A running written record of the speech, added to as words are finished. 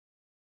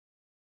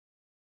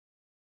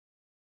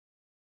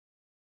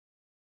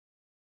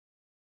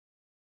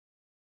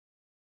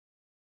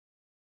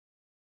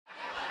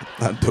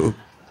I do.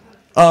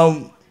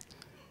 I'm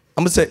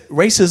gonna say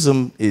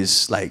racism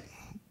is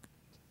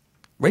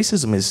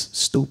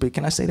stupid.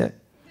 Can I say that?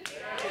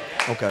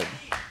 Okay.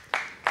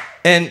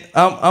 And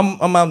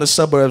I'm out in the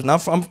suburbs.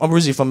 Now I'm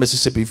originally from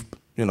Mississippi,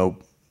 you know,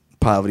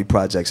 poverty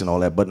projects and all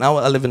that. But now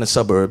I live in the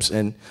suburbs.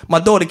 And my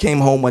daughter came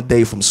home one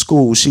day from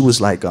school. She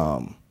was like,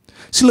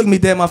 she looked me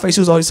dead in my face.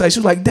 She was always saying, she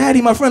was like,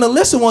 Daddy, my friend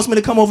Alyssa wants me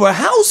to come over her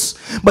house.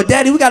 But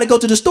Daddy, we got to go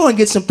to the store and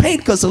get some paint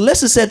because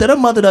Alyssa said that her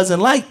mother doesn't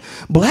like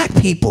black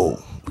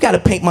people. We got to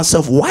paint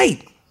myself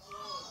white.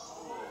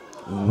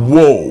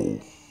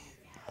 Whoa.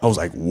 I was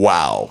like,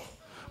 wow.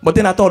 But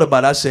then I thought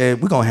about it. I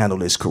said, we're going to handle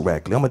this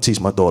correctly. I'm going to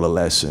teach my daughter a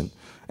lesson.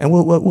 And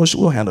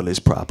we'll handle this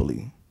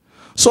properly.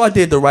 So I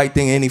did the right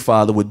thing any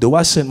father would do.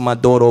 I sent my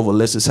daughter over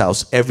Alyssa's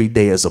house every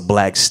day as a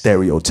black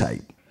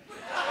stereotype.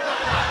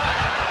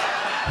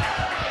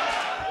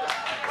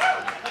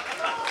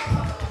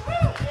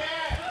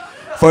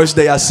 First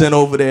day I sent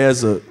over there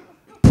as a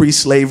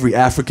pre-slavery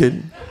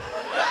African.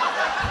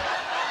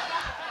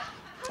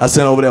 I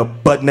sent over there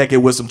butt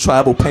naked with some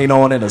tribal paint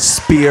on and a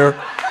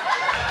spear.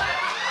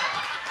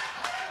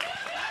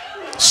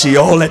 She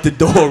all at the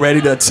door ready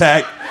to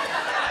attack.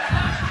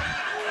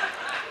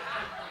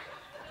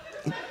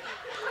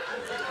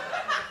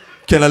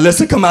 Can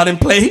Alyssa come out and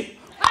play?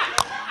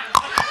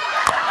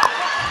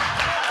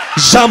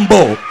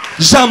 Jambo,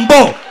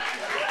 Jambo.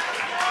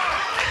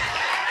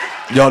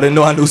 Y'all didn't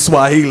know I knew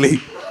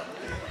Swahili.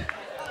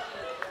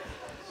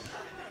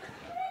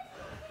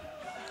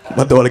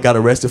 My daughter got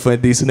arrested for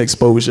indecent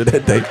exposure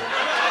that day.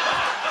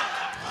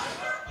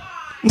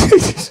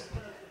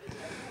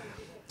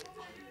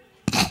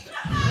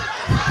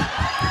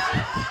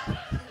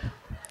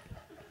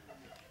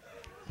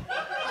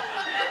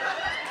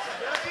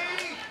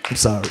 I'm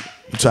sorry.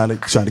 I'm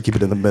trying to keep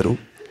it in the middle.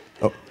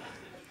 Oh.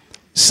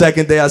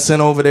 Second day I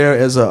sent over there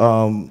as a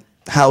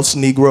house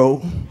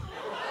Negro.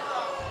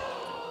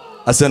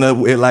 I sent her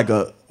with like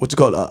a, what you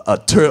call it,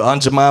 a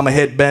Aunt Jemima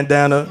head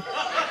bandana.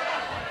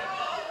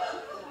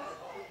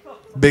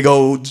 Big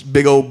old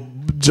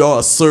jar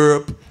of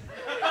syrup.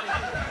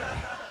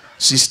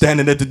 She's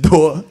standing at the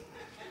door.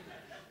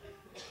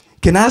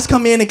 Can I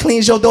come in and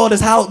clean your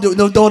daughter's house,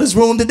 your daughter's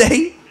room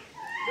today?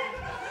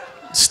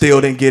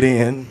 Still didn't get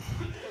in.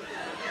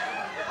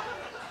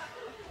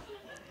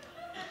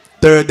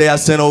 Third day I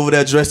sent over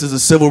there dressed as a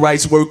civil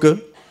rights worker.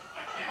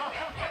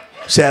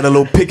 She had a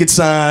little picket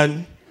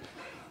sign,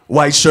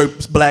 white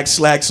shirt, black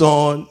slacks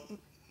on,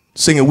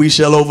 singing "We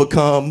Shall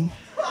Overcome."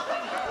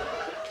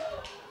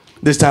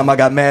 This time I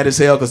got mad as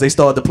hell because they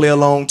started to play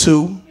along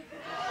too.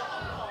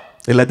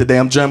 They let the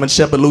damn German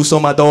Shepherd loose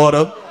on my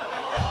daughter.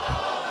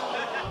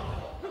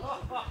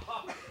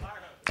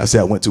 I said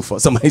I went too far.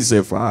 Somebody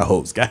said fire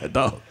hose. God,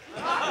 dog.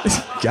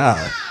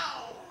 God.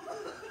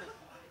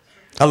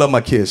 I love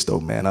my kids though,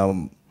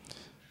 man.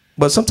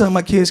 But sometimes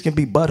my kids can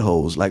be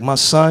buttholes. Like my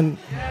son.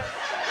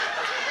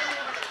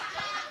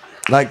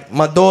 Like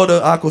my daughter,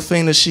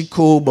 Aquafina, she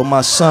cool, but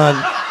my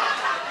son.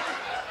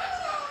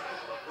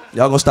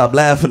 Y'all gonna stop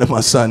laughing at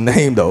my son's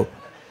name though.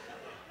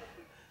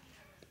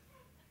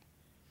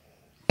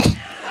 Keep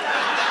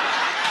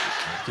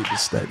it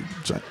steady.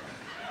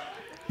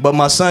 But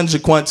my son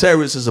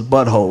Jaquanterius is a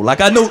butthole.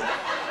 Like I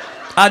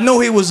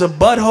knew he was a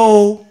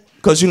butthole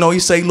because you know he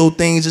say little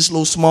things, just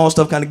little small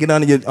stuff, kind of get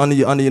under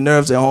your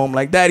nerves at home.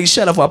 Like, Daddy,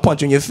 shut up! Or I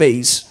punch you in your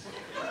face.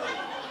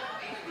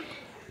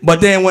 But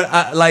then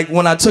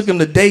when I took him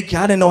to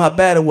daycare, I didn't know how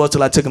bad it was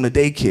till I took him to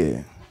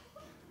daycare.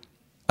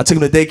 I took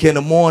him to daycare in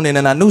the morning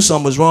and I knew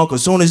something was wrong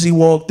because as soon as he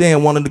walked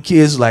in, one of the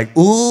kids was like,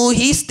 "Ooh,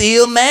 he's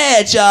still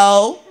mad,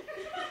 y'all."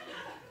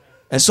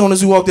 As soon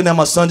as we walked in there,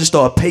 my son just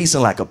started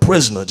pacing like a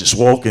prisoner, just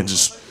walking,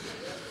 just.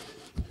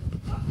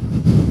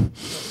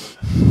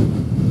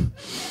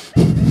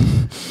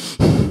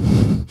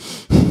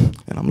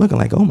 And I'm looking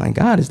like, oh my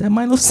God, is that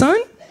my little son?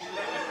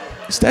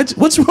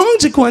 What's wrong,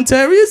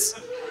 Jaquanterius?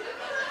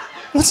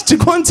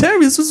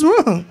 What's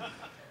wrong?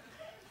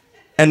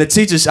 And the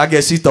teacher, I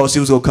guess she thought she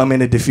was gonna come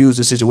in and diffuse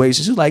the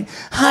situation. She was like,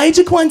 "Hi,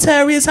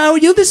 Jaquanterius, how are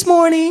you this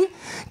morning?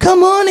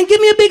 Come on and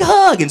give me a big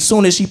hug." And as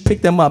soon as she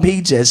picked him up,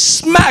 he just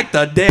smacked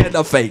her dead in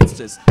the face.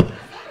 Just.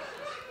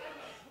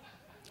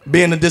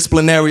 Being the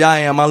disciplinary I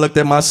am, I looked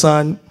at my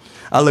son,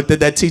 I looked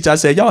at that teacher, I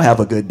said, "Y'all have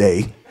a good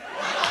day.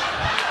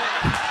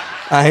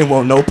 I ain't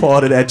want no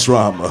part of that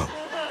drama.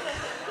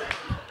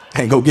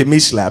 Ain't gonna get me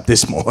slapped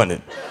this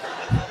morning."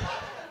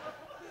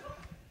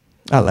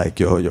 I like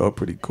y'all. Y'all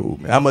pretty cool,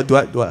 man.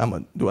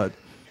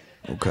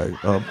 Okay.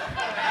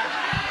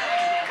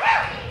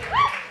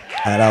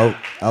 And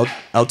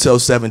I'll tell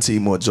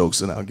 17 more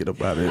jokes and I'll get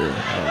up out of here.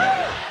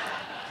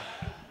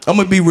 I'm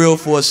gonna be real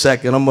for a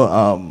second.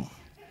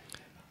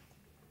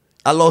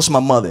 I lost my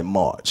mother in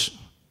March.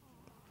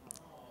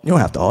 You don't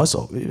have to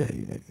also,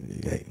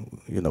 hey,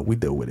 you know, we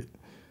deal with it.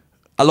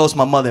 I lost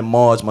my mother in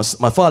March.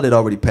 My father had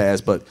already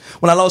passed, but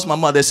when I lost my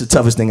mother, it's the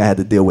toughest thing I had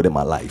to deal with in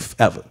my life,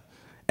 ever.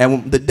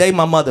 And the day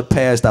my mother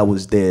passed, I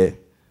was there.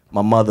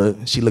 My mother,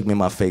 she looked me in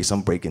my face.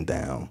 I'm breaking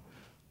down.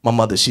 My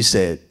mother, she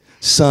said,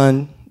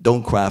 "Son,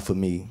 don't cry for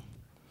me.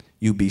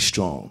 You be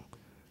strong."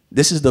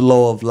 This is the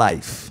law of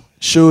life.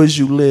 Sure as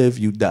you live,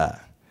 you die.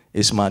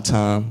 It's my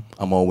time.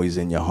 I'm always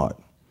in your heart.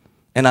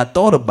 And I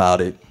thought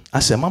about it. I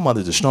said, my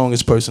mother's the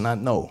strongest person I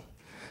know.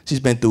 She's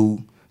been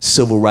through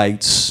civil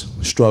rights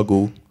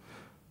struggle,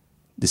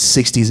 the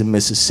 60s in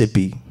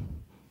Mississippi.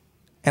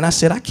 And I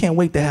said, I can't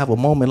wait to have a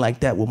moment like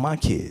that with my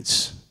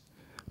kids.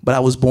 But I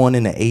was born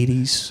in the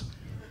 80s.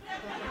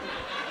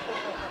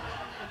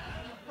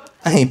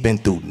 I ain't been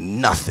through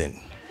nothing.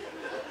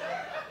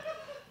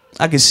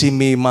 I can see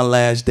me in my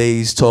last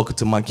days talking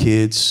to my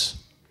kids.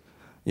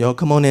 Yo,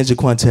 come on in,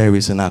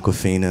 Jaquantarius and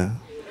Aquafina.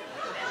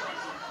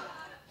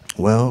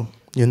 Well,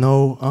 you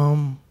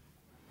know,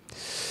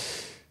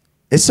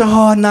 it's a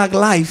hard knock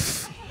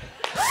life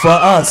for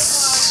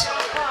us.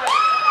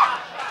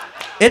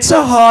 It's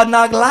a hard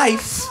knock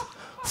life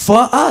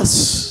for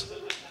us.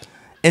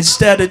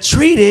 Instead of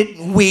treated,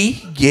 we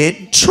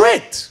get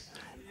tricked.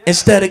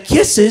 Instead of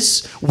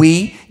kisses,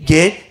 we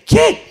get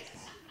kicked.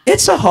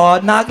 It's a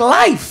hard knock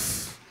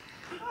life.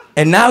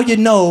 And now you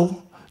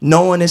know,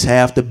 knowing is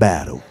half the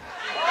battle.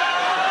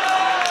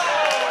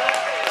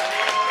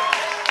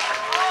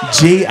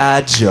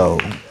 G.I. Joe.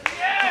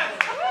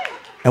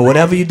 And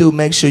whatever you do,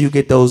 make sure you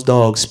get those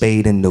dogs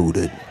spayed and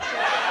neutered.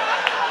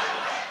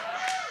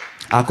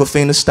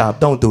 Aquafina, stop.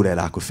 Don't do that,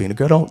 Aquafina.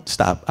 Girl, don't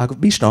stop.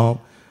 Be strong.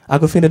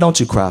 Aquafina, don't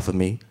you cry for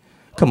me.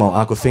 Come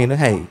on, Aquafina.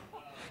 Hey,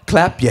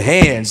 clap your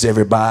hands,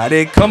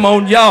 everybody. Come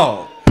on,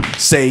 y'all.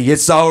 Say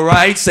it's all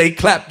right. Say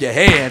clap your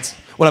hands.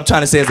 What I'm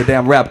trying to say is a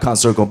damn rap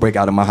concert gonna break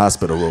out in my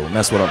hospital room.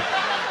 That's what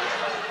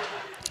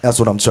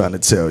I'm trying to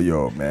tell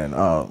y'all, man.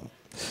 I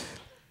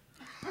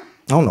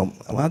don't know.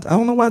 I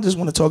don't know why I just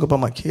want to talk about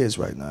my kids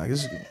right now. I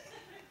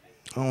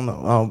don't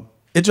know.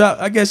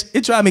 I guess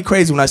it drives me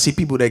crazy when I see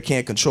people that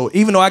can't control.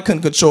 Even though I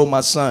couldn't control my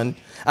son,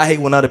 I hate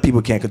when other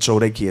people can't control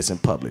their kids in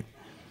public.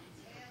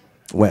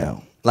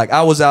 Well, like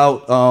I was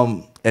out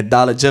at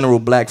Dollar General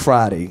Black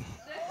Friday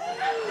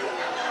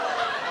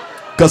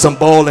because I'm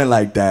balling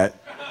like that.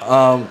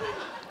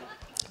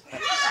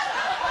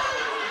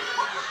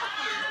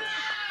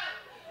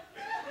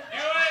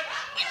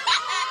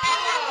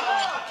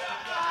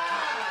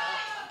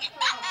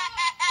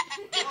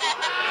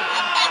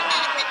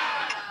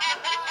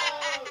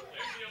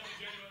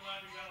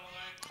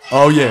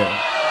 Oh, yeah.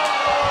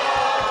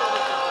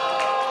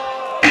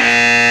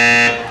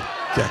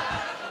 Okay.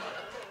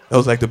 That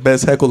was like the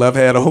best heckle I've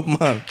had all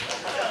month.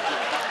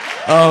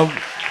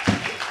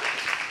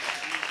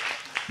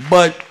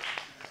 But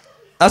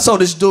I saw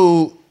this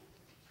dude.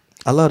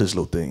 I love this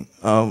little thing.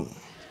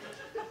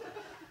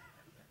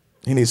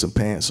 He needs some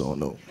pants on,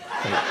 though.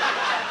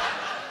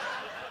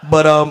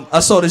 But I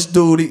saw this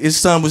dude. His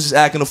son was just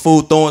acting a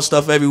fool, throwing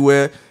stuff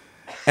everywhere.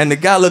 And the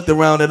guy looked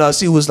around at us.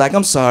 He was like,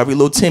 I'm sorry,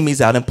 little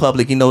Timmy's out in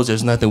public. He knows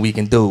there's nothing we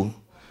can do.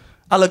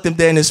 I looked him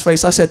dead in his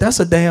face. I said, that's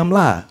a damn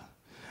lie.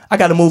 I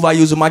got a move I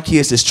use with my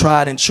kids that's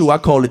tried and true. I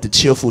call it the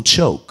cheerful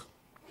choke.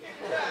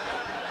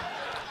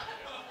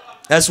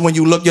 That's when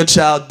you look your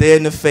child dead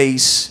in the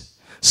face,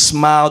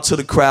 smile to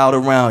the crowd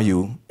around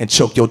you, and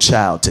choke your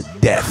child to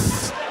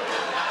death.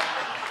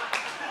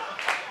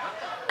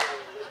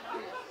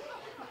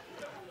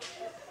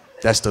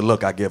 That's the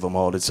look I give them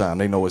all the time.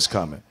 They know it's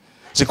coming.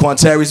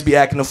 Jaquantarius be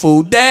acting a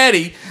fool.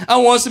 Daddy, I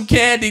want some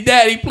candy.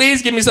 Daddy,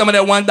 please give me some of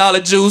that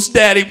 $1 juice.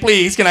 Daddy,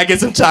 please, can I get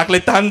some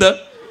chocolate thunder?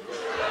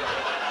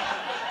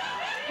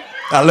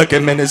 I look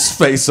him in his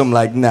face. I'm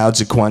like, now,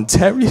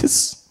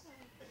 Jaquantarius,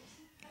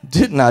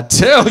 didn't I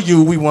tell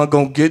you we weren't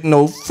gonna get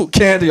no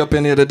candy up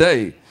in here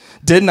today?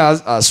 Didn't I?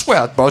 I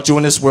swear I brought you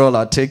in this world.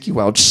 I'll take you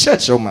out.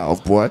 Shut your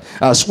mouth, boy.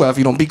 I swear if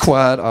you don't be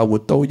quiet, I will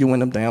throw you in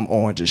them damn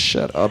oranges.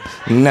 Shut up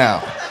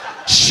now.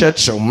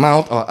 Shut your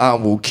mouth or I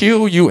will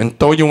kill you and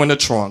throw you in the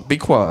trunk. Be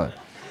quiet.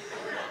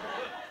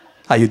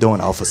 How you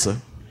doing, officer?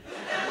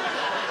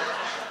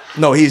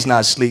 No, he's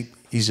not asleep.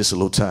 He's just a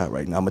little tired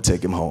right now. I'm gonna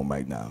take him home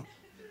right now.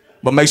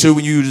 But make sure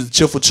when you use the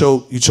cheerful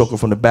choke, you choke him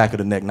from the back of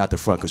the neck, not the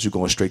front, because you're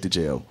going straight to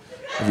jail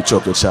if you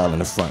choke your child in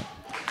the front.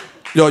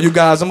 Yo, you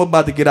guys, I'm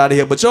about to get out of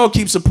here, but y'all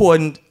keep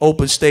supporting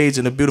Open Stage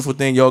and the beautiful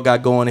thing y'all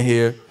got going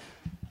here.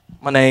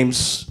 My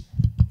name's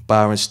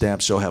Byron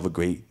Stamps. Y'all have a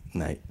great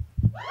night.